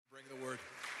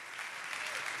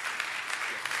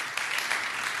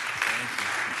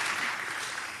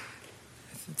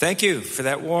Thank you for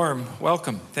that warm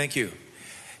welcome. Thank you.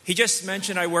 He just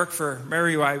mentioned Mary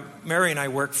and I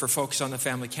work for Focus on the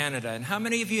Family Canada. And how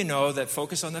many of you know that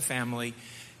Focus on the Family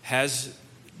has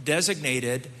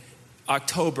designated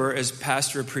October as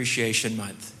Pastor Appreciation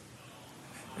Month?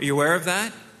 Are you aware of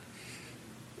that?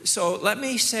 So let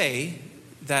me just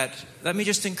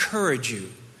encourage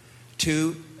you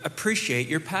to appreciate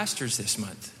your pastors this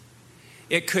month.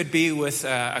 It could be with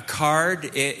a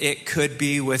card. It could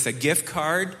be with a gift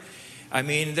card. I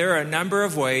mean, there are a number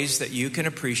of ways that you can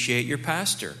appreciate your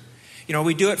pastor. You know,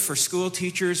 we do it for school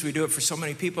teachers. We do it for so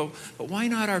many people. But why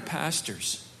not our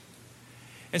pastors?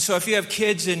 And so if you have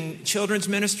kids in children's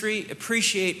ministry,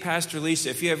 appreciate Pastor Lisa.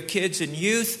 If you have kids in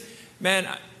youth, man,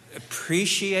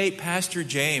 appreciate Pastor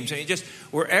James. I mean, just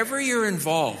wherever you're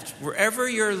involved, wherever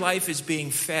your life is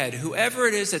being fed, whoever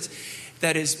it is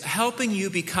that is helping you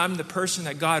become the person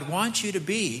that God wants you to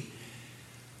be,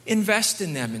 invest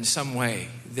in them in some way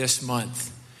this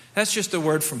month. That's just a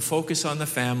word from Focus on the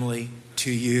Family to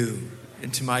you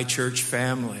and to my church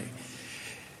family.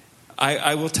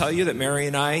 I will tell you that Mary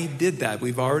and I did that.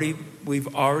 We've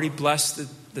already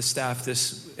blessed the staff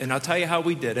this, and I'll tell you how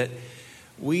we did it.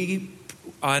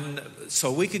 So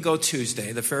a week ago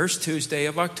Tuesday, the first Tuesday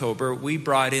of October, we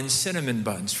brought in cinnamon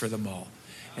buns for them all.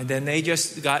 And then they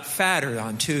just got fatter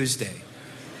on Tuesday.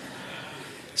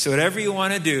 So whatever you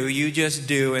want to do, you just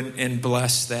do and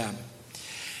bless them.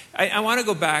 I want to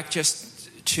go back just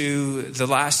to the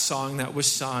last song that was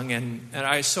sung. And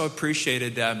I so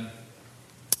appreciated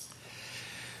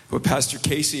what Pastor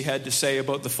Casey had to say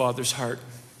about the Father's heart.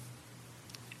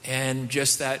 And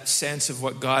just that sense of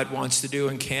what God wants to do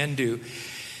and can do.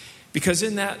 Because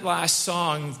in that last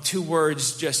song, two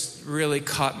words just really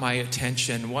caught my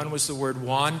attention. One was the word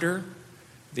wander.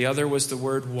 The other was the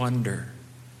word wonder.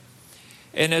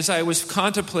 And as I was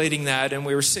contemplating that and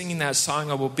we were singing that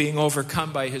song about being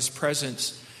overcome by His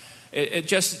presence,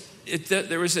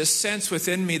 there was a sense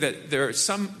within me that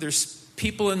there's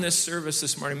people in this service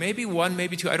this morning, maybe one,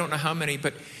 maybe two, I don't know how many,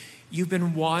 but you've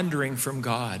been wandering from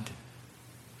God.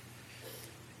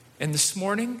 And this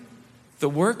morning, the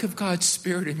work of God's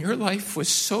Spirit in your life was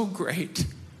so great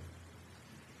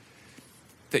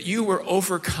that you were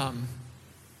overcome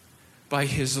by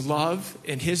His love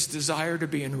and His desire to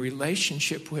be in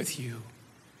relationship with you.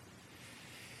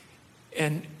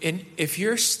 And if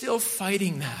you're still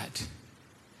fighting that,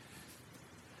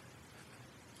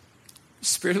 the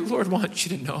Spirit of the Lord wants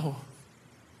you to know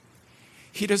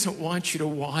He doesn't want you to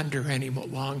wander any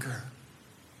longer.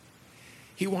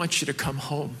 He wants you to come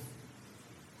home.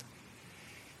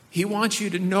 He wants you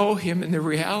to know Him in the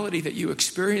reality that you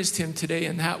experienced Him today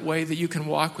in that way that you can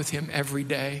walk with Him every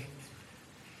day.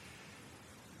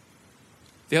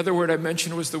 The other word I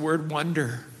mentioned was the word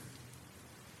wonder.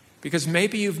 Because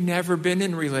maybe you've never been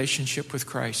in relationship with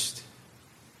Christ.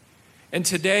 And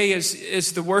today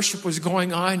as the worship was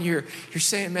going on, you're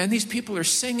saying, man, these people are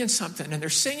singing something. And they're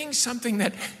singing something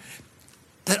that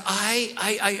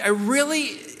I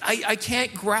really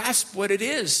can't grasp what it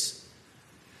is.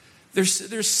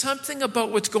 There's something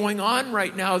about what's going on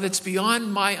right now that's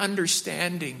beyond my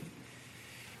understanding.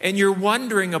 And you're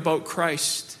wondering about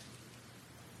Christ.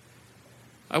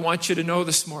 I want you to know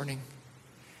this morning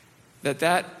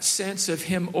that sense of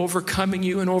Him overcoming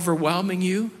you and overwhelming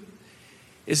you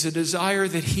is a desire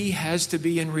that He has to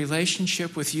be in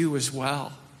relationship with you as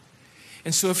well.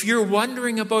 And so if you're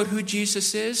wondering about who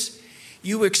Jesus is,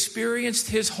 you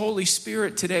experienced His Holy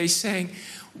Spirit today saying,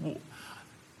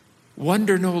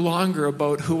 wonder no longer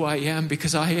about who I am,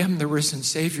 because I am the risen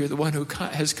Savior, the one who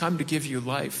has come to give you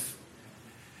life.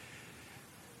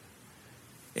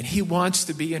 And He wants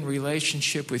to be in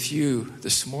relationship with you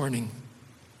this morning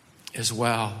as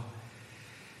well.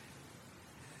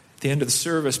 At the end of the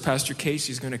service, Pastor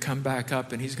Casey is going to come back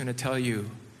up and he's going to tell you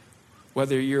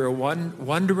whether you're a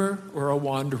wanderer or a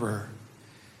wanderer,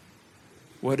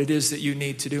 what it is that you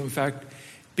need to do. In fact,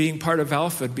 being part of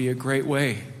Alpha would be a great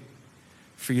way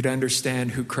for you to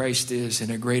understand who Christ is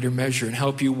in a greater measure and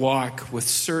help you walk with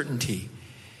certainty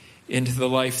into the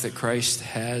life that Christ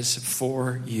has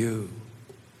for you.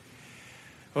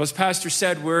 Well, as Pastor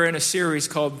said, we're in a series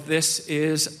called This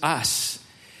Is Us.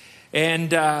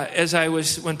 And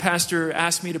when Pastor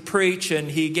asked me to preach and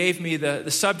he gave me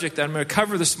the subject that I'm going to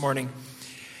cover this morning,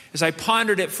 as I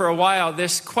pondered it for a while,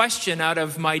 this question out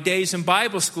of my days in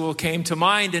Bible school came to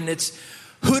mind, and it's,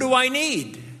 who do I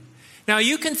need? Now,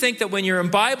 you can think that when you're in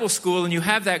Bible school and you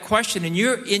have that question and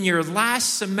you're in your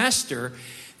last semester,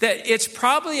 that it's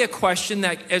probably a question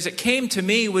that, as it came to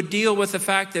me, would deal with the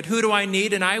fact that who do I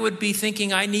need? And I would be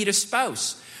thinking I need a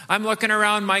spouse. I'm looking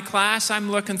around my class.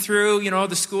 I'm looking through,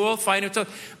 the school, finding out.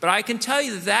 But I can tell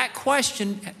you that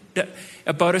question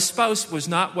about a spouse was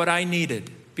not what I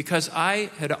needed, because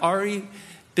I had already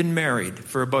been married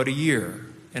for about a year,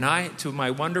 and to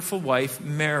my wonderful wife,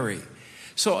 Mary.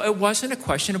 So it wasn't a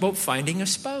question about finding a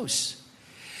spouse.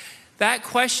 That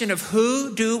question of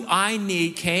who do I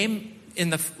need came in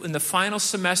the final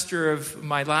semester of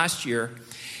my last year.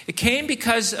 It came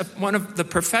because one of the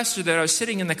professors that I was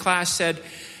sitting in the class said,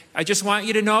 I just want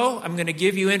you to know, I'm going to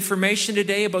give you information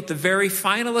today about the very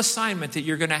final assignment that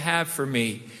you're going to have for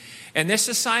me. And this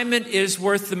assignment is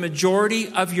worth the majority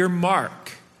of your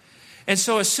mark. And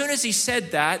so as soon as he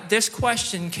said that, this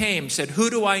question came, said, who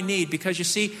do I need? Because you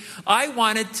see, I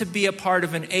wanted to be a part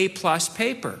of an A+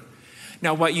 paper.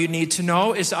 Now, what you need to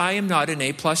know is I am not an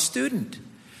A+ student.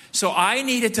 So I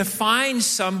needed to find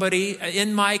somebody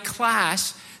in my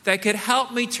class that could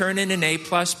help me turn in an A+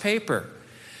 paper.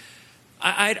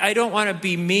 I don't want to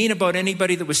be mean about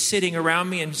anybody that was sitting around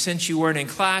me, and since you weren't in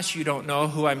class, you don't know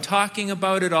who I'm talking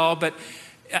about at all. But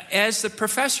as the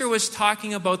professor was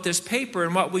talking about this paper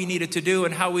and what we needed to do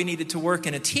and how we needed to work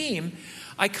in a team,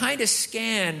 I kind of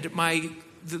scanned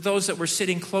those that were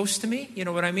sitting close to me, you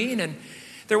know what I mean? And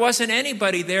there wasn't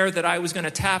anybody there that I was going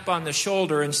to tap on the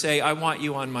shoulder and say, I want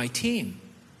you on my team.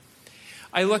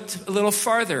 I looked a little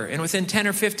farther, and within 10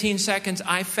 or 15 seconds,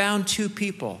 I found 2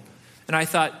 people. And I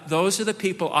thought, those are the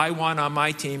people I want on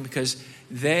my team because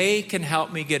they can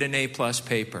help me get an A+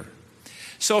 paper.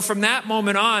 So from that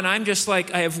moment on, I'm just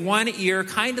like, I have one ear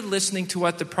kind of listening to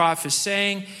what the prof is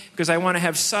saying because I want to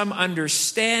have some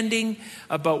understanding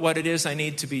about what it is I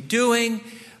need to be doing.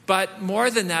 But more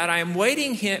than that, I am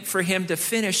waiting for him to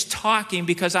finish talking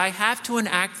because I have to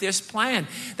enact this plan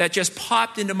that just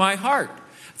popped into my heart.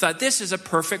 I thought, this is a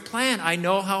perfect plan. I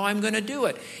know how I'm going to do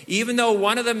it. Even though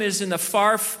one of them is in the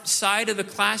far side of the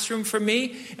classroom from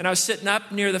me, and I was sitting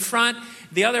up near the front,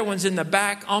 the other one's in the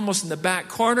back, almost in the back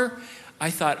corner. I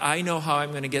thought, I know how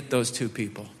I'm going to get those 2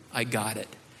 people. I got it.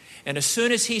 And as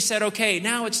soon as he said, okay,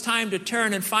 now it's time to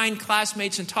turn and find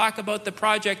classmates and talk about the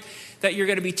project that you're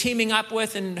going to be teaming up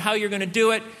with and how you're going to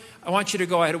do it, I want you to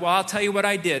go ahead. Well, I'll tell you what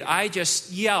I did. I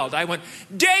just yelled. I went,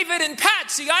 David and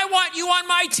Patsy, I want you on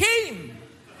my team.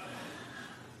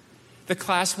 The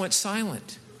class went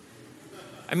silent.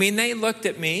 I mean, they looked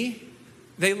at me.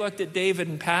 They looked at David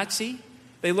and Patsy.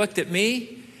 They looked at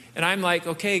me. And I'm like,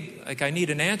 okay, I need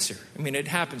an answer. I mean, it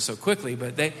happened so quickly,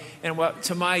 but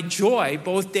to my joy,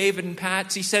 both David and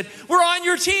Patsy said, we're on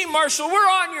your team, Marshall, we're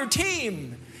on your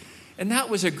team. And that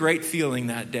was a great feeling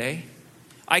that day.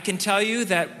 I can tell you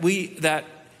that we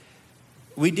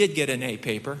did get an A+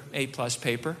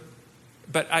 paper,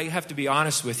 but I have to be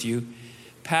honest with you,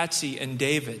 Patsy and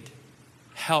David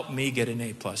helped me get an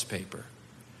A+ paper.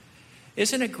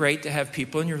 Isn't it great to have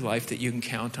people in your life that you can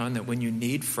count on, that when you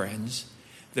need friends,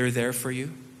 they're there for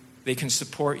you. They can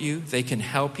support you. They can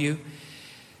help you.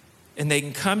 And they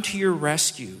can come to your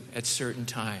rescue at certain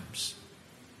times.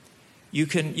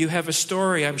 You have a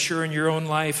story, I'm sure, in your own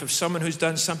life of someone who's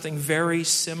done something very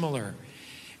similar.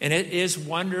 And it is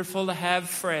wonderful to have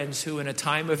friends who in a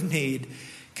time of need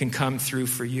can come through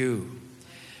for you.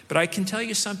 But I can tell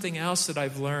you something else that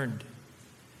I've learned.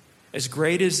 As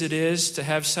great as it is to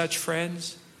have such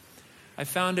friends, I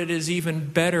found it is even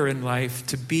better in life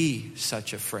to be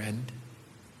such a friend.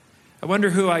 I wonder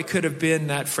who I could have been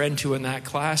that friend to in that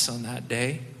class on that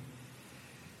day.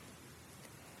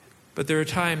 But there are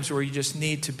times where you just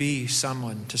need to be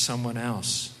someone to someone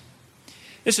else.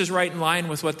 This is right in line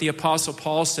with what the Apostle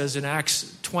Paul says in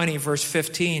Acts 20, verse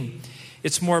 15.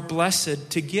 It's more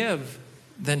blessed to give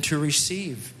than to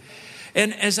receive.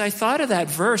 And as I thought of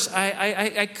that verse,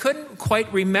 I couldn't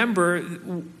quite remember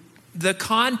the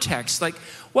context. Like,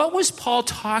 what was Paul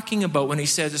talking about when he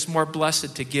said it's more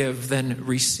blessed to give than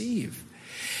receive?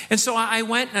 And so I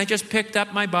went and I just picked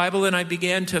up my Bible and I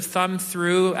began to thumb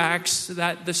through Acts,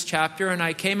 this chapter, and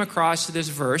I came across this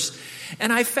verse.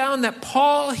 And I found that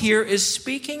Paul here is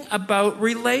speaking about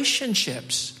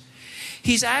relationships.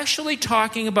 He's actually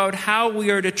talking about how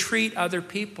we are to treat other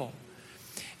people.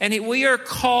 And we are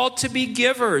called to be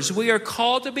givers. We are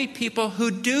called to be people who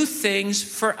do things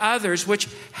for others which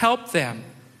help them.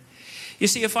 You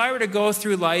see, if I were to go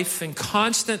through life and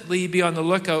constantly be on the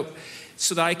lookout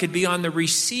so that I could be on the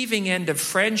receiving end of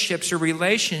friendships or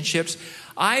relationships,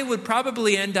 I would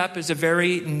probably end up as a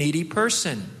very needy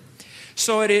person.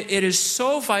 So it is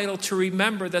so vital to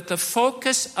remember that the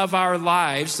focus of our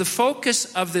lives, the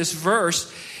focus of this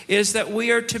verse, is that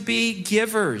we are to be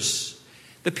givers.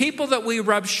 The people that we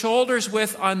rub shoulders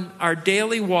with on our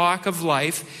daily walk of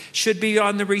life should be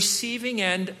on the receiving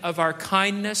end of our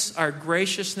kindness, our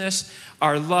graciousness,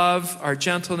 our love, our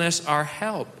gentleness, our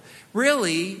help.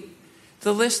 Really,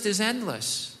 the list is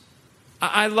endless.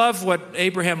 I love what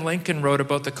Abraham Lincoln wrote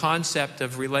about the concept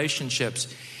of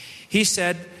relationships. He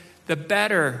said, the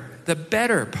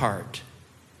better part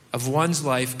of one's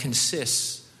life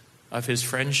consists of his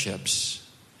friendships.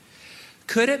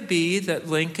 Could it be that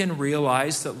Lincoln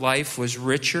realized that life was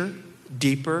richer,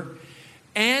 deeper,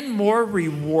 and more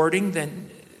rewarding than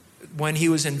when he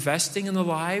was investing in the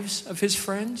lives of his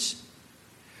friends?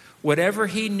 Whatever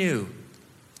he knew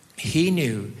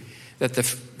that the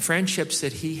friendships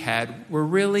that he had were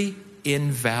really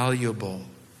invaluable.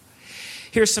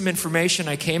 Here's some information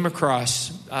I came across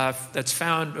that's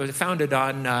founded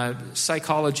on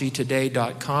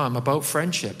psychologytoday.com about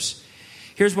friendships.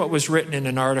 Here's what was written in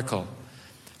an article.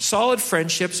 Solid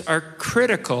friendships are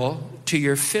critical to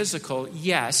your physical,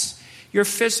 yes, your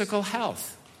physical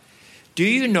health. Do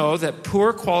you know that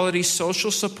poor quality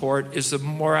social support is the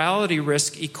mortality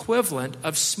risk equivalent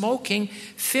of smoking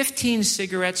 15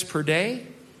 cigarettes per day?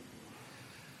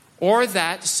 Or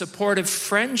that supportive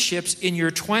friendships in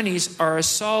your 20s are a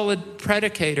solid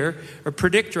predictor, of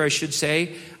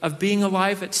being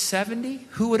alive at 70?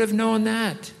 Who would have known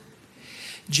that?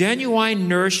 Genuine,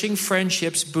 nourishing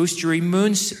friendships boost your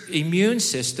immune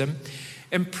system,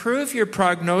 improve your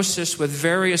prognosis with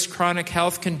various chronic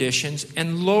health conditions,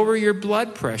 and lower your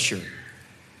blood pressure.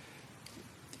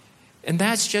 And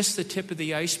that's just the tip of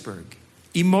the iceberg.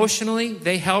 Emotionally,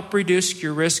 they help reduce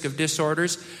your risk of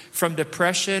disorders from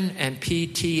depression and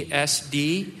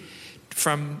PTSD,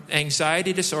 from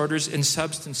anxiety disorders and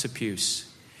substance abuse.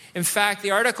 In fact,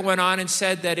 the article went on and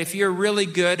said that if you're really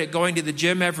good at going to the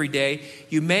gym every day,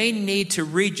 you may need to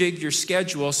rejig your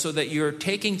schedule so that you're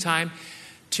taking time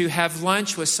to have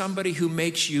lunch with somebody who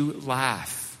makes you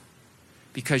laugh.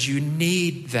 Because you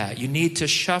need that. You need to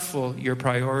shuffle your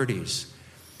priorities.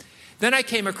 Then I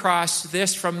came across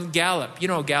this from Gallup. You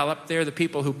know Gallup, they're the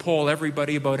people who poll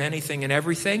everybody about anything and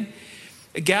everything.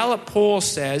 A Gallup poll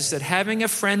says that having a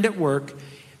friend at work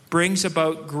brings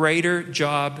about greater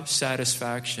job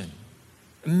satisfaction.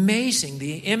 Amazing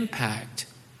the impact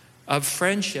of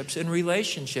friendships and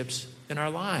relationships in our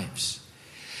lives.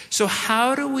 So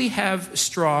how do we have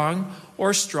strong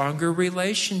or stronger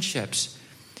relationships?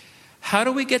 How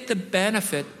do we get the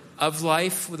benefit of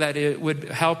life that it would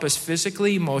help us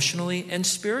physically, emotionally, and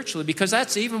spiritually? Because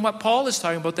that's even what Paul is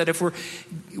talking about, that if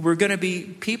we're going to be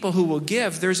people who will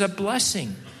give, there's a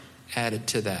blessing added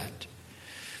to that.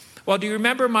 Well, do you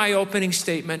remember my opening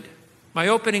statement? My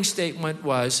opening statement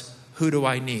was, who do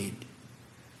I need?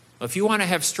 Well, if you want to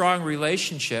have strong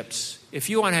relationships, if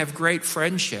you want to have great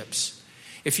friendships,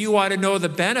 if you want to know the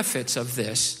benefits of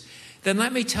this, then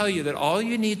let me tell you that all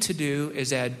you need to do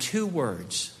is add 2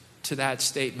 words to that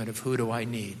statement of who do I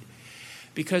need.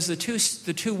 Because the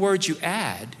two words you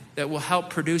add that will help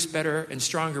produce better and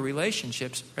stronger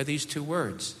relationships are these 2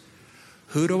 words.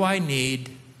 Who do I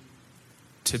need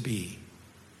to be?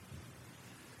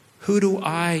 Who do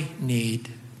I need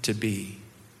to be?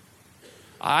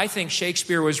 I think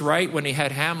Shakespeare was right when he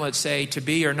had Hamlet say, to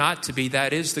be or not to be,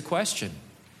 that is the question.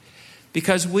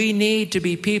 Because we need to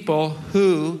be people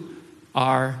who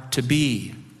are to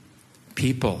be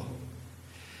people.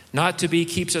 Not to be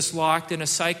keeps us locked in a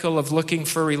cycle of looking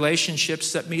for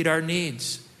relationships that meet our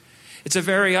needs. It's a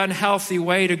very unhealthy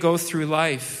way to go through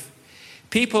life.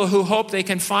 People who hope they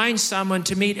can find someone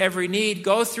to meet every need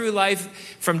go through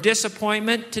life from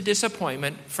disappointment to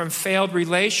disappointment, from failed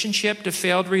relationship to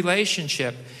failed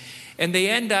relationship, and they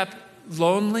end up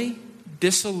lonely,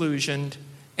 disillusioned,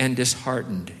 and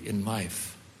disheartened in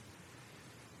life.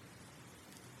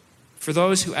 For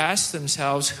those who ask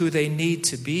themselves who they need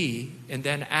to be and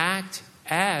then act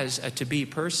as a to-be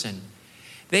person,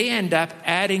 they end up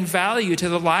adding value to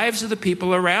the lives of the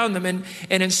people around them. And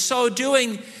in so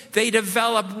doing, they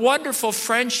develop wonderful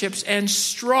friendships and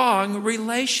strong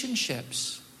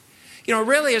relationships. You know,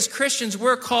 really, as Christians,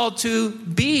 we're called to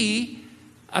be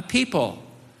a people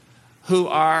who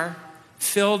are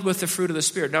filled with the fruit of the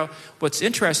Spirit. Now, what's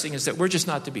interesting is that we're just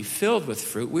not to be filled with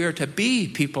fruit. We are to be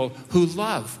people who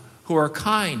love, who are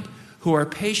kind, who are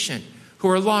patient, who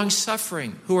are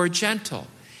long-suffering, who are gentle.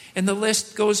 And the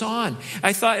list goes on.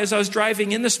 I thought as I was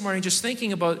driving in this morning, just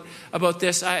thinking about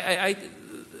this, we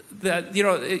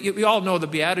all know the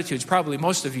Beatitudes, probably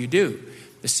most of you do.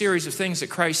 The series of things that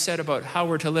Christ said about how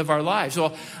we're to live our lives.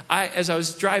 Well, as I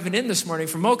was driving in this morning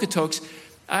from Okotoks,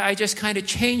 I just kind of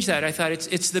changed that. I thought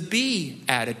it's the be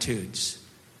attitudes.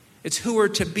 It's who we're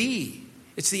to be.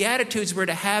 It's the attitudes we're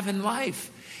to have in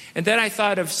life. And then I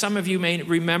thought of, some of you may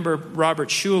remember Robert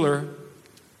Schuller,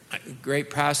 a great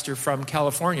pastor from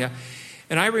California.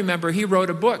 And I remember he wrote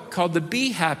a book called The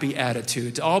Be Happy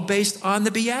Attitudes, all based on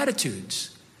the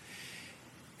Beatitudes.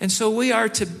 And so we are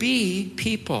to be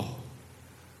people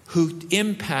who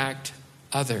impact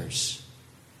others.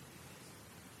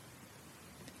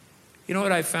 You know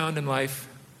what I've found in life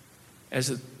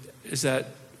is that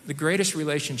the greatest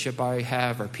relationship I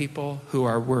have are people who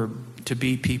were to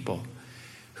be people,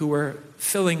 who are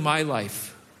filling my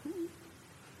life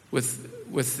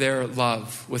with their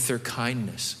love, with their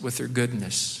kindness, with their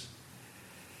goodness.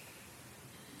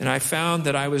 And I found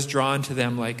that I was drawn to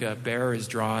them like a bear is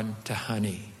drawn to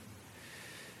honey.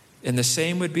 And the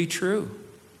same would be true,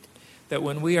 that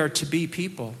when we are to be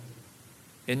people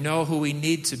and know who we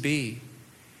need to be,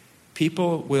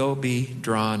 people will be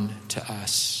drawn to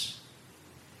us.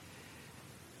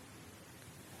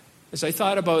 As I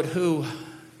thought about who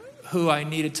I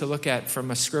needed to look at from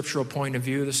a scriptural point of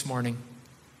view this morning,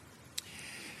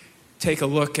 take a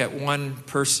look at one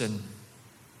person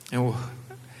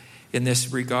in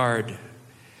this regard.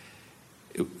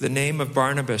 The name of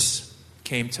Barnabas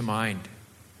came to mind,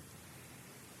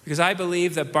 because I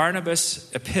believe that Barnabas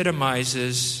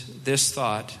epitomizes this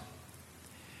thought,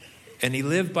 and he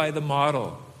lived by the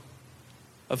model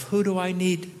of who do I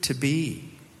need to be.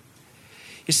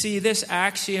 You see, this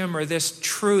axiom or this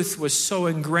truth was so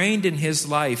ingrained in his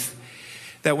life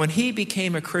that when he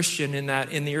became a Christian in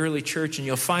the early church, and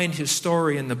you'll find his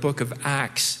story in the book of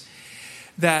Acts,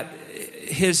 that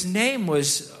his name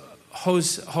was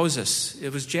Joses.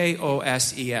 It was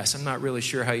Joses. I'm not really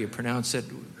sure how you pronounce it.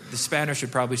 The Spanish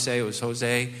would probably say it was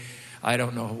Jose. I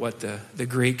don't know what the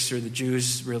Greeks or the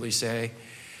Jews really say.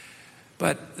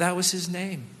 But that was his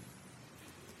name.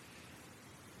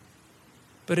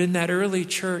 But in that early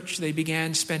church, they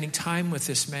began spending time with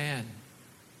this man.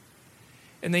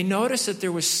 And they noticed that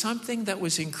there was something that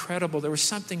was incredible. There was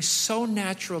something so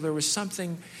natural. There was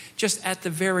something just at the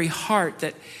very heart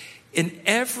that in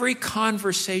every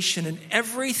conversation and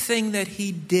everything that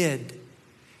he did,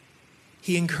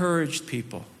 he encouraged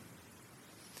people.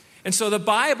 And so the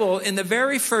Bible, in the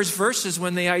very first verses,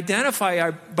 when they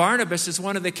identify Barnabas as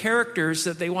one of the characters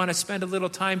that they want to spend a little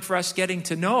time for us getting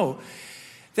to know,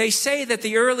 they say that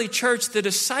the early church, the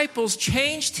disciples,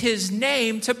 changed his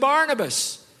name to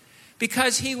Barnabas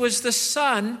because he was the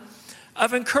son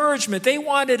of encouragement. They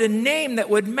wanted a name that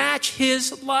would match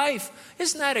his life.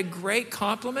 Isn't that a great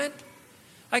compliment?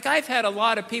 Like, I've had a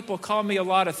lot of people call me a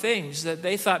lot of things that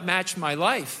they thought matched my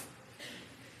life.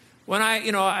 When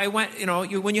I went,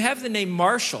 when you have the name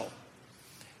Marshall,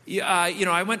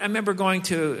 I remember going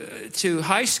to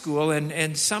high school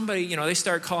and somebody, they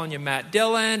started calling you Matt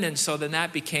Dillon, and so then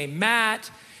that became Matt,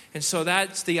 and so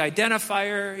that's the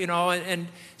identifier, and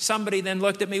somebody then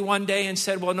looked at me one day and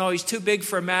said, well, no, he's too big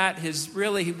for Matt.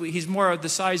 He's more of the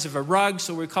size of a rug,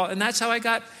 so we call it, and that's how I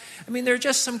got. There are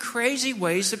just some crazy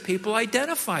ways that people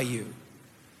identify you.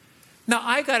 Now,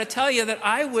 I got to tell you that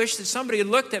I wish that somebody had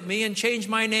looked at me and changed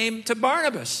my name to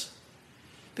Barnabas,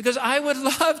 because I would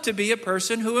love to be a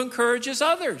person who encourages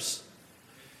others.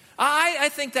 I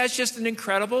think that's just an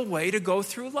incredible way to go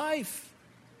through life.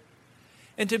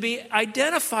 And to be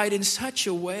identified in such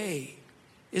a way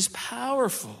is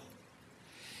powerful.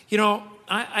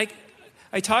 I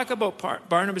talk about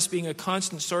Barnabas being a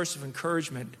constant source of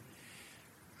encouragement.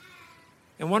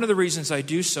 And one of the reasons I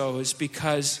do so is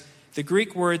because the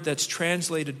Greek word that's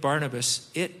translated Barnabas,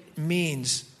 it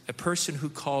means a person who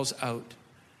calls out,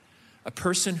 a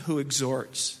person who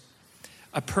exhorts,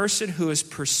 a person who is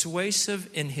persuasive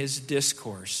in his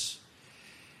discourse.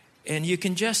 And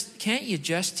can't you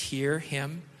just hear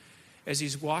him as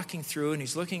he's walking through and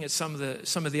he's looking at some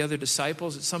of the other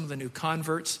disciples, at some of the new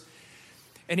converts,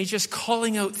 and he's just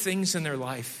calling out things in their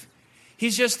life.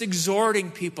 He's just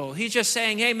exhorting people. He's just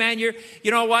saying, hey, man, you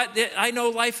know what? I know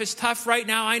life is tough right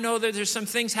now. I know that there's some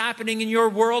things happening in your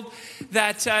world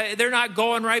that they're not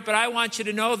going right, but I want you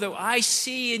to know that I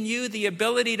see in you the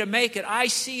ability to make it. I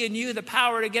see in you the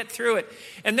power to get through it.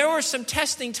 And there were some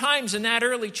testing times in that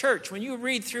early church. When you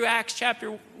read through Acts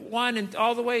chapter 1 and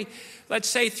all the way, let's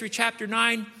say, through chapter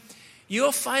 9,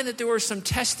 you'll find that there were some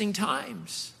testing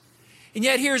times. And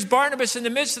yet here's Barnabas in the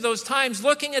midst of those times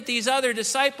looking at these other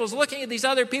disciples, looking at these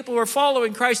other people who are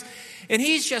following Christ, and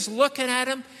he's just looking at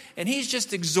them and he's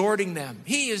just exhorting them.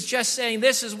 He is just saying,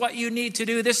 this is what you need to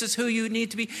do. This is who you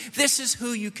need to be. This is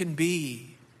who you can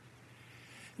be.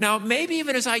 Now, maybe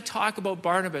even as I talk about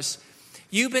Barnabas,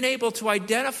 you've been able to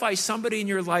identify somebody in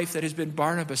your life that has been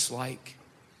Barnabas-like.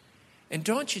 And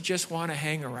don't you just want to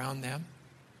hang around them?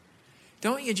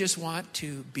 Don't you just want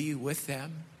to be with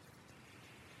them?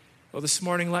 Well, this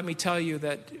morning, let me tell you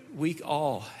that we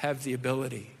all have the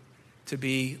ability to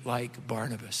be like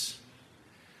Barnabas.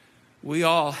 We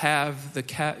all have the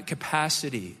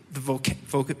capacity, the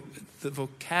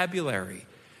vocabulary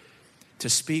to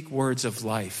speak words of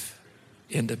life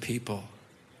into people.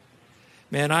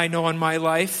 Man, I know in my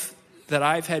life that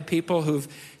I've had people who've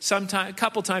a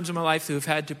couple times in my life who've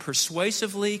had to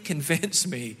persuasively convince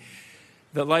me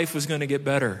that life was going to get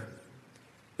better,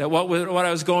 that what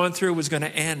I was going through was going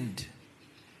to end.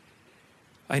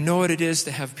 I know what it is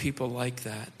to have people like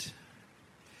that.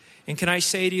 And can I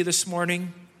say to you this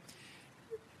morning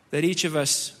that each of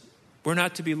us, we're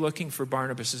not to be looking for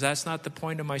Barnabases. That's not the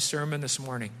point of my sermon this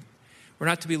morning. We're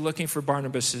not to be looking for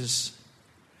Barnabases,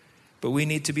 but we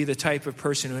need to be the type of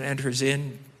person who enters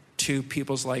into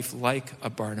people's life like a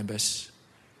Barnabas.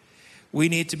 We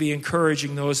need to be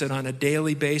encouraging those that on a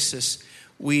daily basis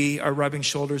we are rubbing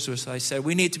shoulders with. As I said,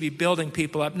 we need to be building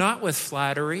people up, not with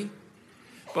flattery,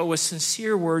 but with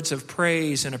sincere words of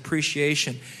praise and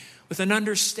appreciation, with an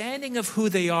understanding of who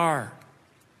they are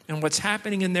and what's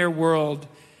happening in their world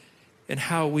and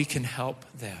how we can help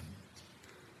them.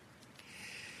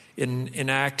 In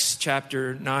Acts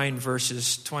chapter 9,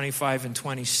 verses 25 and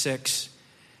 26,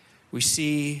 we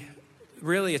see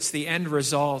really it's the end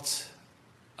result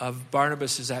of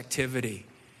Barnabas' activity.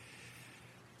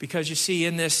 Because you see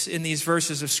in these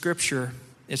verses of Scripture,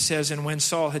 it says, and when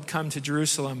Saul had come to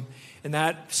Jerusalem, and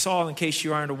that Saul, in case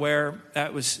you aren't aware,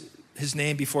 that was his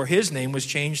name before his name was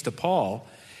changed to Paul.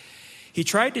 He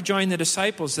tried to join the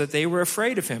disciples that they were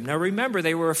afraid of him. Now remember,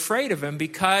 they were afraid of him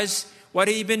because what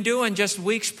had he been doing just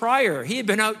weeks prior? He had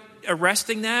been out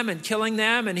arresting them and killing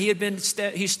them, and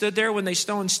he stood there when they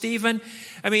stoned Stephen.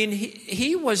 I mean,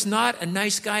 he was not a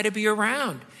nice guy to be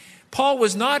around. Paul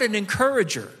was not an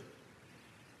encourager.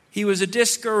 He was a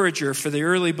discourager for the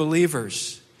early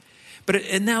believers.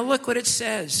 And now look what it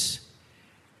says.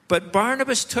 But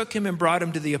Barnabas took him and brought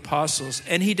him to the apostles,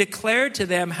 and he declared to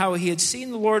them how he had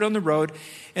seen the Lord on the road,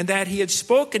 and that he had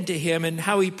spoken to him, and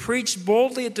how he preached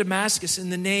boldly at Damascus in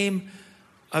the name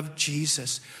of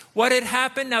Jesus. What had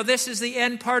happened? Now this is the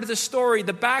end part of the story.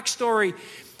 The backstory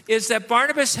is that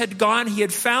Barnabas had gone, he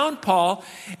had found Paul,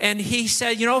 and he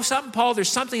said, you know something, Paul, there's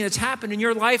something that's happened in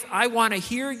your life. I want to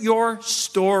hear your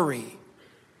story.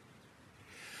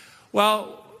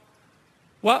 Well,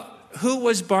 who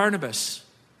was Barnabas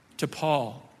to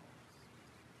Paul?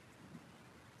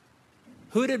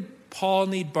 Who did Paul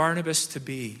need Barnabas to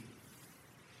be?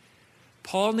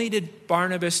 Paul needed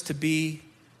Barnabas to be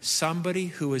somebody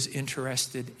who was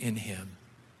interested in him.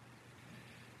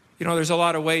 You know, there's a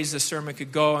lot of ways the sermon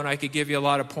could go, and I could give you a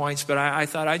lot of points, but I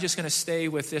thought I'm just going to stay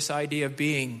with this idea of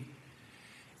being,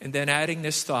 and then adding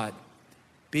this thought,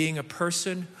 being a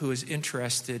person who is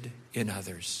interested in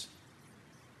others.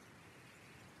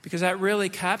 Because that really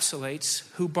encapsulates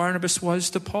who Barnabas was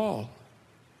to Paul.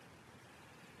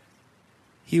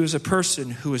 He was a person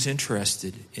who was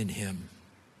interested in him.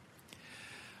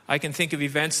 I can think of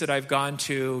events that I've gone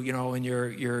to, you know, when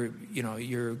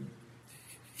you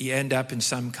end up in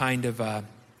some kind of a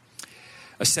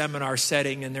seminar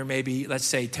setting, and there may be, let's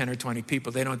say, 10 or 20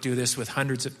 people. They don't do this with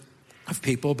hundreds of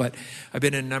people, but I've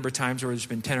been in a number of times where there's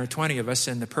been 10 or 20 of us,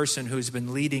 and the person who's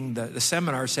been leading the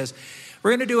seminar says,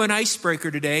 we're going to do an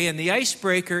icebreaker today, and the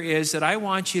icebreaker is that I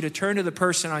want you to turn to the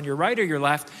person on your right or your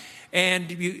left,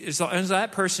 and as long as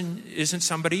that person isn't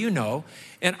somebody you know,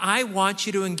 and I want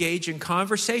you to engage in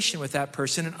conversation with that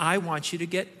person, and I want you to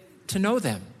get to know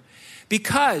them.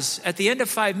 Because at the end of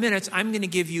 5 minutes, I'm going to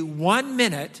give you 1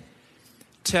 minute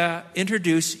to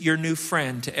introduce your new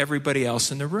friend to everybody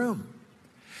else in the room.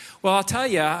 Well, I'll tell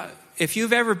you, if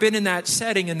you've ever been in that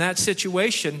setting, in that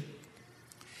situation,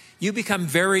 you become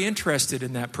very interested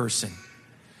in that person.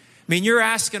 I mean, you're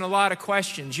asking a lot of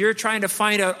questions. You're trying to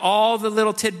find out all the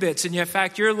little tidbits. And in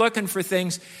fact, you're looking for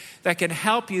things that can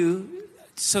help you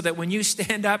so that when you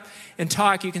stand up and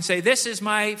talk, you can say, this is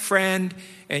my friend,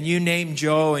 and you name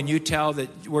Joe, and you tell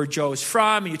where Joe's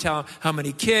from, and you tell him how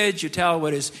many kids, you tell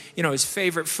what his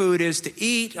favorite food is to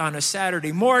eat on a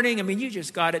Saturday morning. I mean, you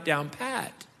just got it down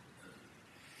pat.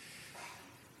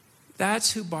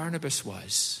 That's who Barnabas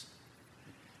was.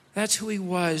 That's who he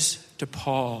was to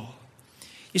Paul.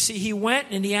 You see, he went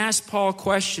and he asked Paul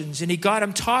questions, and he got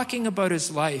him talking about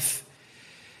his life.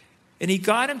 And he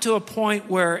got him to a point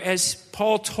where, as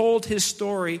Paul told his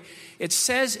story, it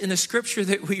says in the scripture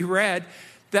that we read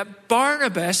that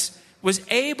Barnabas was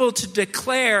able to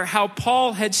declare how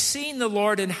Paul had seen the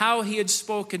Lord and how he had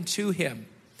spoken to him.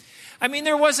 I mean,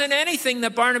 there wasn't anything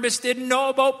that Barnabas didn't know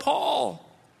about Paul.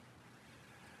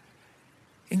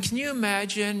 And can you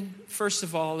imagine, first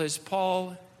of all, as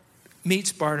Paul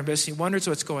meets Barnabas. He wonders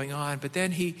what's going on, but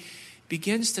then he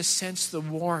begins to sense the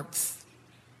warmth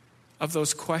of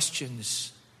those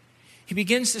questions. He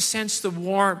begins to sense the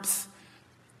warmth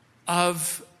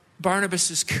of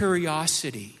Barnabas'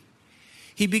 curiosity.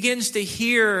 He begins to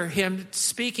hear him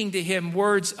speaking to him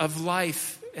words of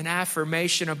life and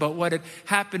affirmation about what had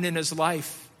happened in his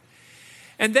life.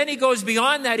 And then he goes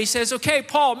beyond that. He says, okay,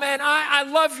 Paul, man, I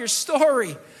love your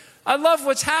story. I love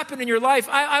what's happened in your life.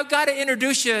 I've got to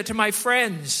introduce you to my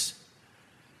friends.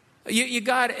 You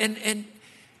got it.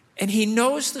 And he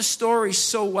knows the story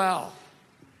so well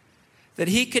that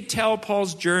he could tell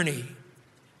Paul's journey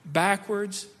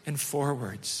backwards and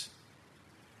forwards.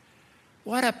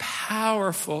 What a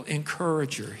powerful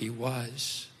encourager he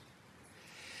was.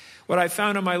 What I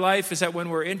found in my life is that when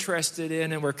we're interested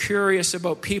in and we're curious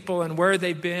about people and where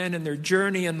they've been and their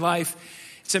journey in life,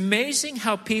 it's amazing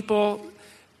how people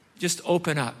just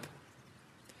open up.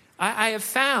 I have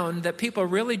found that people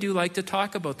really do like to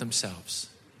talk about themselves.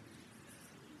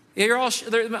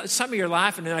 Some of you are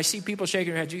laughing, and I see people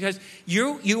shaking their heads because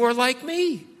you are like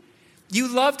me. You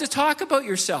love to talk about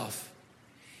yourself.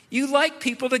 You like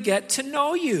people to get to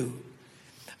know you.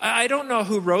 I don't know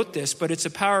who wrote this, but it's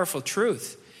a powerful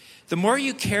truth. The more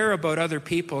you care about other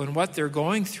people and what they're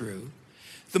going through,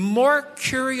 the more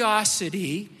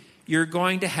curiosity you're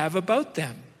going to have about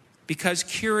them. Because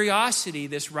curiosity,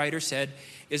 this writer said,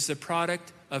 is the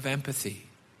product of empathy.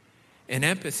 And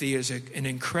empathy is an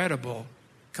incredible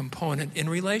component in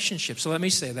relationships. So let me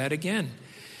say that again.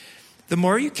 The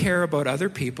more you care about other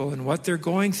people and what they're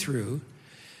going through,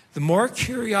 the more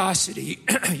curiosity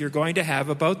you're going to have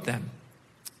about them.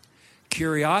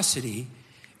 Curiosity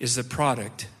is the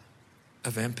product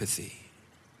of empathy.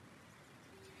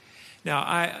 Now,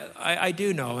 I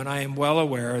do know, and I am well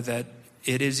aware that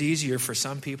it is easier for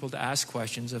some people to ask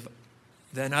questions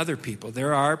than other people.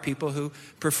 There are people who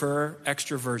prefer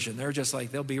extroversion. They're just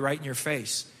like, they'll be right in your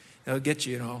face. They'll get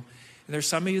you, And there's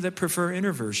some of you that prefer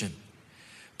introversion.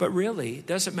 But really, it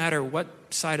doesn't matter what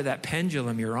side of that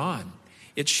pendulum you're on.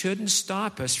 It shouldn't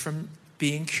stop us from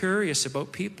being curious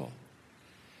about people.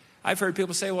 I've heard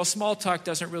people say, well, small talk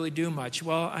doesn't really do much.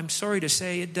 Well, I'm sorry to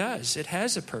say it does. It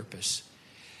has a purpose.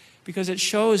 Because it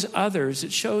shows others,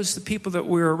 it shows the people that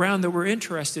we're around that we're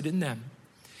interested in them.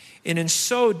 And in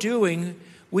so doing,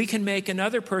 we can make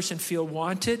another person feel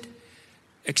wanted,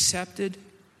 accepted,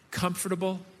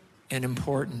 comfortable, and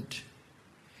important.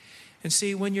 And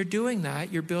see, when you're doing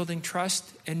that, you're building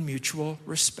trust and mutual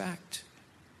respect.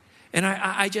 And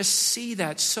I just see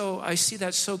that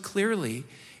so clearly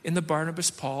in the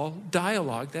Barnabas-Paul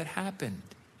dialogue that happened.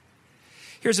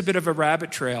 Here's a bit of a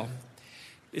rabbit trail.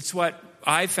 It's what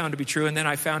I found to be true, and then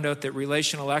I found out that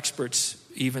relational experts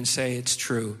even say it's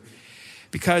true.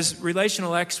 Because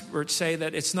relational experts say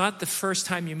that it's not the first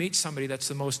time you meet somebody that's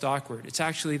the most awkward. It's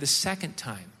actually the second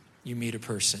time you meet a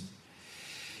person.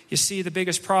 You see, the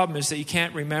biggest problem is that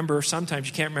sometimes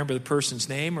you can't remember the person's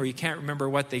name, or you can't remember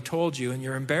what they told you, and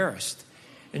you're embarrassed.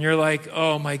 And you're like,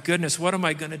 oh my goodness, what am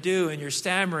I going to do? And you're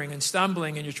stammering and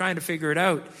stumbling, and you're trying to figure it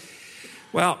out.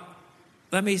 Well,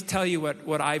 let me tell you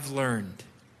what I've learned.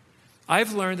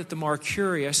 I've learned that the more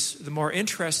curious, the more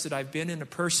interested I've been in a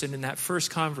person in that first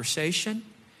conversation,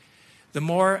 the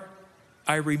more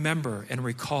I remember and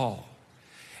recall.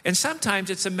 And sometimes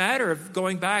it's a matter of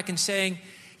going back and saying,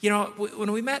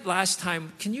 when we met last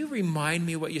time, can you remind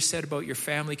me what you said about your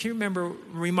family? Can you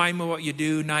remind me what you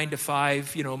do 9 to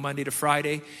 5, Monday to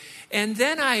Friday? And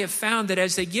then I have found that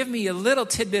as they give me a little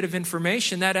tidbit of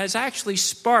information, that has actually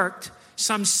sparked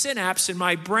some synapse in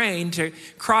my brain to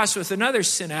cross with another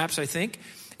synapse, I think,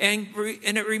 and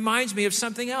it reminds me of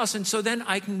something else. And so then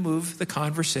I can move the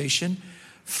conversation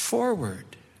forward.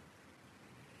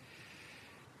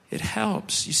 It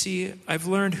helps. You see, I've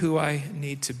learned who I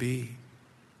need to be.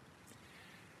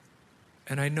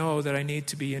 And I know that I need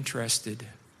to be interested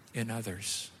in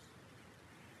others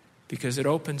because it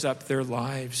opens up their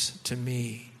lives to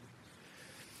me.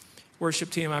 Worship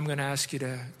team, I'm going to ask you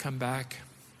to come back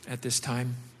at this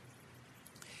time.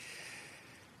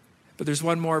 But there's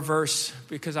one more verse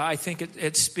because I think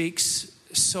it speaks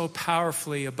so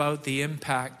powerfully about the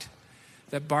impact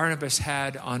that Barnabas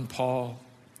had on Paul.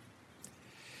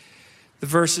 The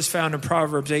verse is found in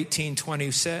Proverbs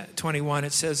 18:21.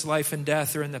 It says, life and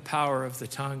death are in the power of the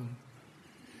tongue.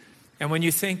 And when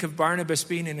you think of Barnabas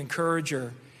being an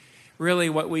encourager, really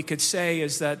what we could say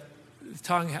is that the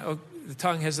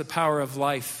tongue has the power of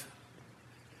life.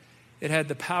 It had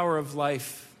the power of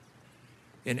life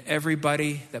in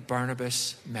everybody that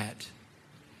Barnabas met.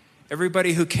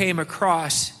 Everybody who came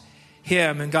across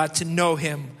him and got to know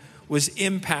him was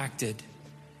impacted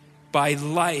by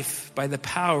life, by the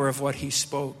power of what he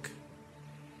spoke.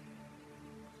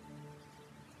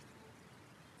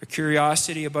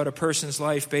 Curiosity about a person's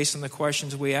life based on the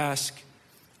questions we ask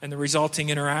and the resulting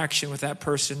interaction with that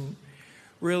person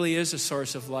really is a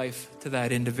source of life to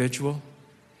that individual.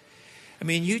 I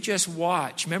mean, you just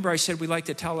watch. Remember I said we like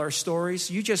to tell our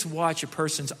stories? You just watch a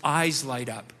person's eyes light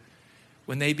up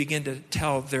when they begin to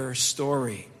tell their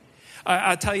story.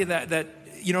 I'll tell you that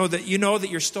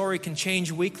your story can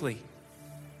change weekly.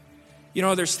 You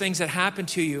know, there's things that happen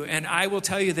to you. And I will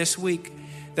tell you this week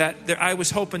that I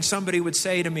was hoping somebody would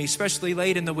say to me, especially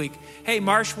late in the week, "Hey,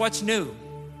 Marsh, what's new?"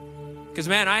 Because,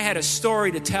 man, I had a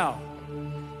story to tell.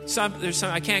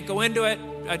 I can't go into it.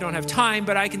 I don't have time,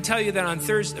 but I can tell you that on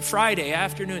Friday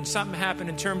afternoon, something happened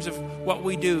in terms of what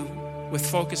we do with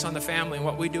Focus on the Family and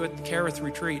what we do at the Careth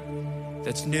Retreat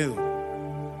that's new.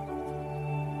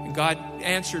 And God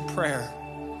answered prayer.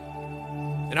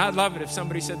 And I'd love it if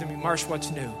somebody said to me, "Marsh, what's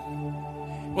new?"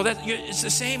 Well, it's the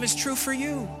same is true for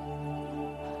you.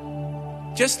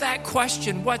 Just that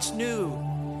question, what's new,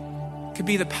 could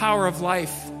be the power of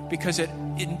life because it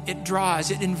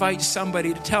invites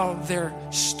somebody to tell their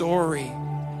story.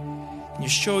 And you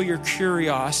show your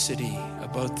curiosity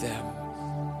about them.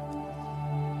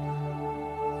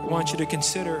 I want you to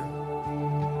consider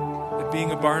that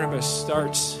being a Barnabas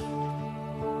starts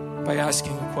by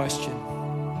asking a question.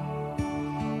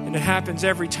 And it happens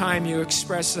every time you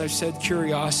express, as I've said,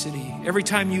 curiosity. Every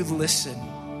time you listen.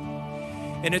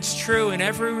 And it's true in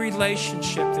every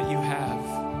relationship that you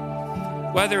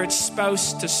have. Whether it's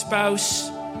spouse to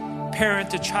spouse, parent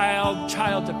to child,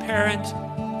 child to parent,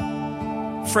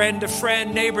 friend to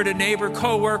friend, neighbor to neighbor,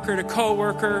 co-worker to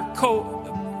co-worker,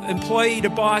 employee to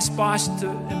boss, boss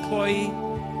to employee.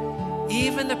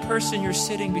 Even the person you're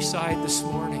sitting beside this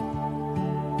morning,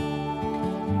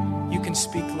 you can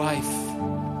speak life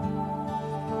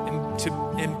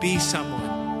and be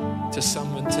someone to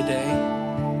someone today.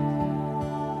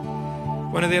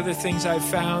 One of the other things I've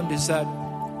found is that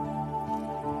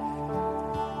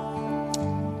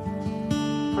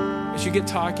as you get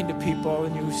talking to people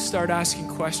and you start asking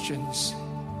questions,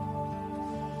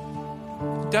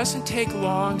 it doesn't take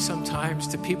long sometimes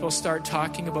till people start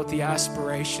talking about the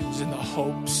aspirations and the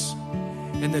hopes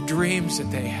and the dreams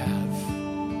that they have.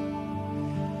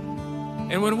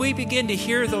 And when we begin to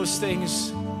hear those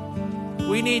things,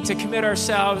 we need to commit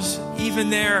ourselves even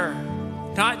there,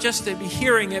 not just to be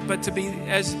hearing it, but to be,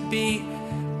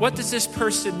 what does this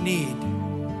person need?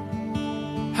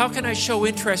 How can I show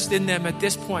interest in them at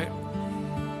this point?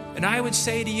 And I would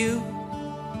say to you,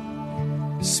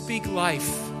 speak life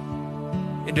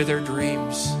into their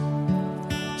dreams.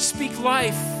 Speak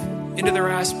life into their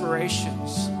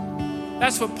aspirations.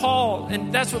 That's what Paul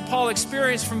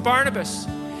experienced from Barnabas.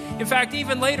 In fact,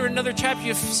 even later in another chapter,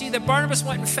 you see that Barnabas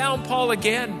went and found Paul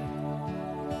again.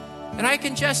 And I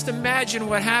can just imagine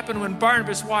what happened when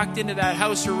Barnabas walked into that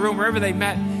house or room, wherever they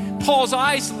met. Paul's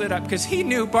eyes lit up because he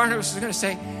knew Barnabas was going to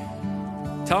say,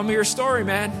 "Tell me your story,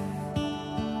 man.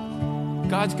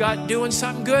 God's got doing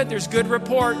something good. There's good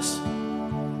reports."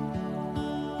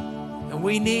 And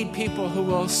we need people who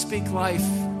will speak life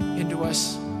into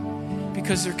us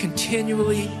because they're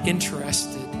continually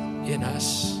interested in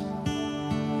us.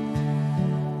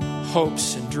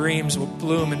 Hopes and dreams will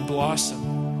bloom and blossom.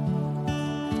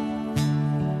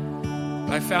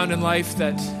 I found in life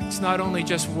that it's not only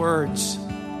just words.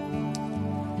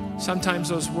 Sometimes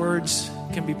those words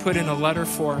can be put in a letter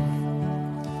form.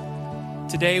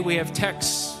 Today we have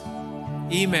texts,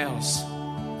 emails,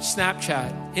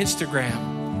 Snapchat, Instagram,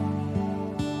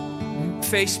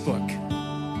 Facebook.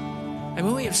 I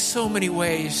mean, we have so many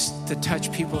ways to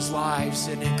touch people's lives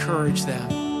and encourage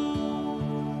them.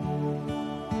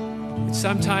 And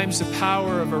sometimes the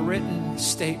power of a written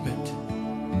statement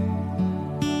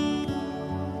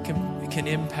can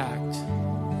impact.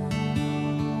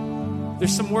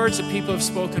 There's some words that people have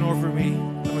spoken over me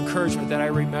of encouragement that I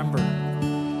remember.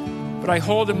 But I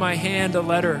hold in my hand a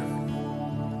letter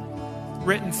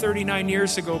written 39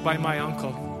 years ago by my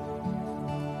uncle.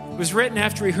 It was written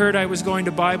after he heard I was going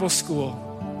to Bible school.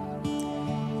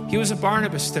 He was a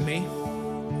Barnabas to me.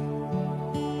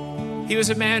 He was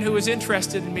a man who was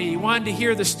interested in me. He wanted to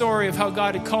hear the story of how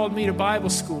God had called me to Bible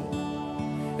school.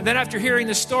 And then after hearing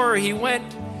the story, he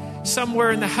went somewhere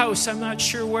in the house. I'm not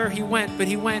sure where he went, but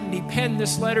he went and he penned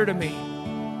this letter to me.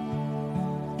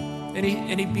 And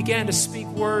he began to speak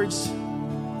words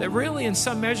that really in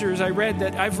some measures I've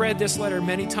read this letter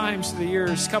many times through the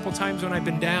years, a couple times when I've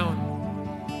been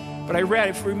down. But I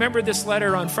remember this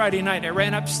letter on Friday night, and I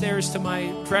ran upstairs to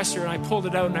my dresser and I pulled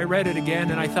it out and I read it again,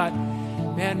 and I thought,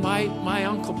 man, my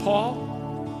Uncle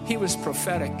Paul, he was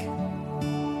prophetic.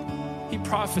 He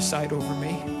prophesied over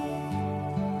me.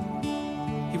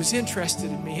 He was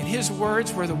interested in me. And his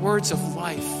words were the words of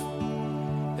life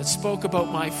that spoke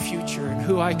about my future and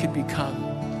who I could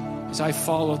become as I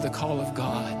followed the call of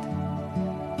God.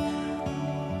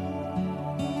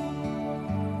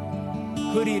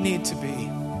 Who do you need to be?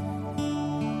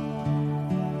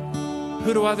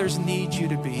 Who do others need you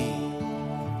to be?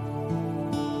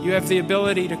 You have the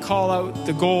ability to call out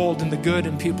the gold and the good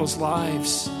in people's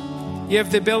lives. You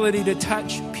have the ability to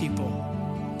touch people.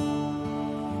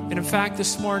 And in fact,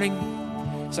 this morning,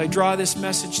 as I draw this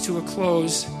message to a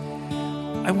close,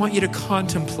 I want you to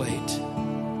contemplate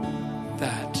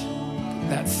that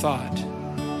thought.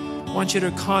 I want you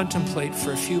to contemplate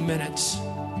for a few minutes.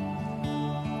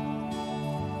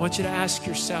 I want you to ask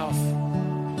yourself,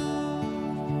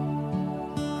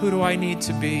 who do I need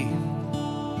to be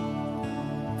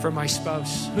for my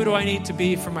spouse? Who do I need to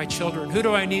be for my children? Who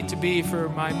do I need to be for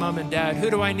my mom and dad? Who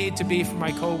do I need to be for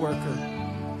my coworker?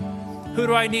 Who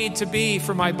do I need to be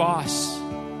for my boss?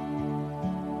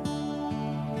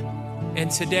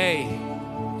 And today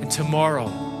and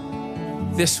tomorrow,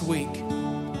 this week,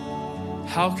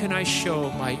 how can I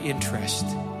show my interest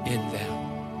in them?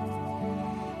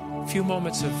 A few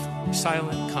moments of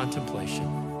silent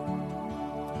contemplation.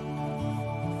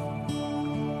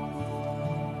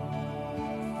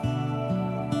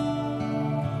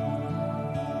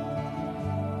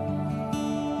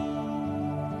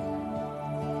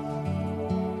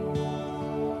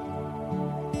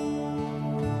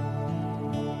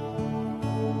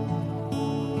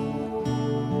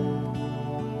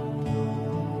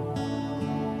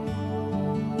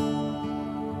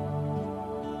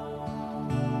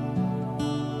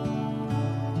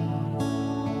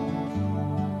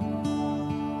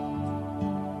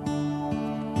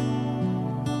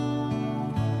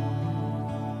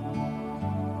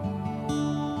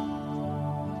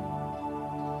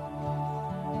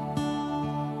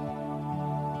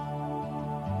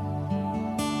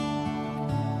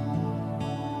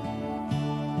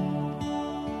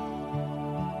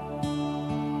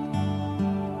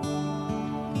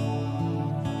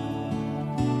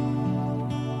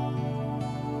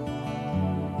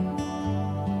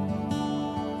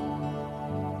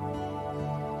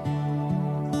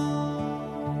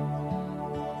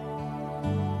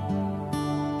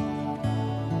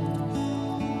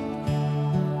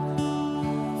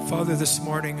 Father, this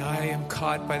morning I am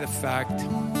caught by the fact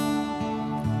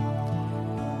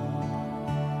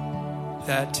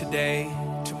that today,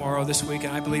 tomorrow, this week,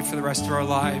 and I believe for the rest of our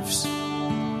lives,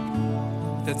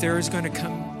 that there is going to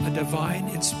come a divine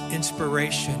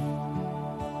inspiration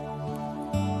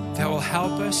that will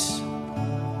help us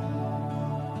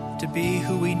to be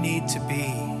who we need to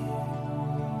be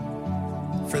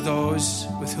for those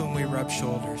with whom we rub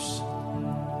shoulders.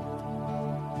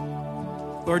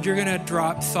 Lord, you're going to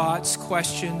drop thoughts,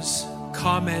 questions,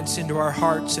 comments into our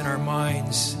hearts and our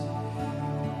minds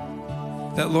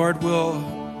that, Lord, will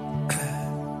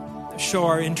show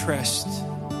our interest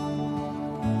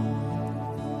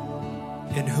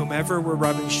in whomever we're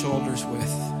rubbing shoulders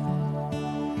with.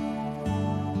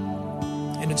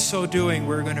 And in so doing,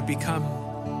 we're going to become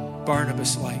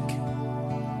Barnabas-like.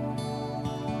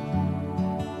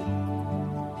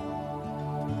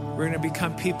 We're going to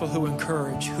become people who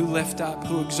encourage, who lift up,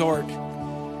 who exhort,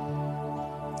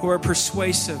 who are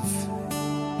persuasive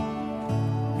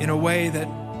in a way that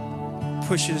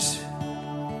pushes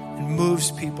and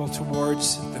moves people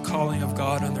towards the calling of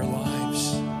God on their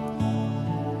lives.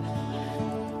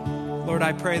 Lord,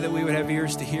 I pray that we would have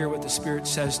ears to hear what the Spirit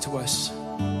says to us.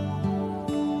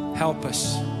 Help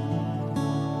us,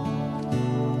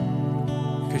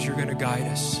 because you're going to guide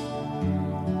us.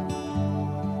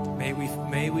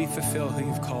 May we fulfill who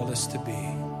you've called us to be.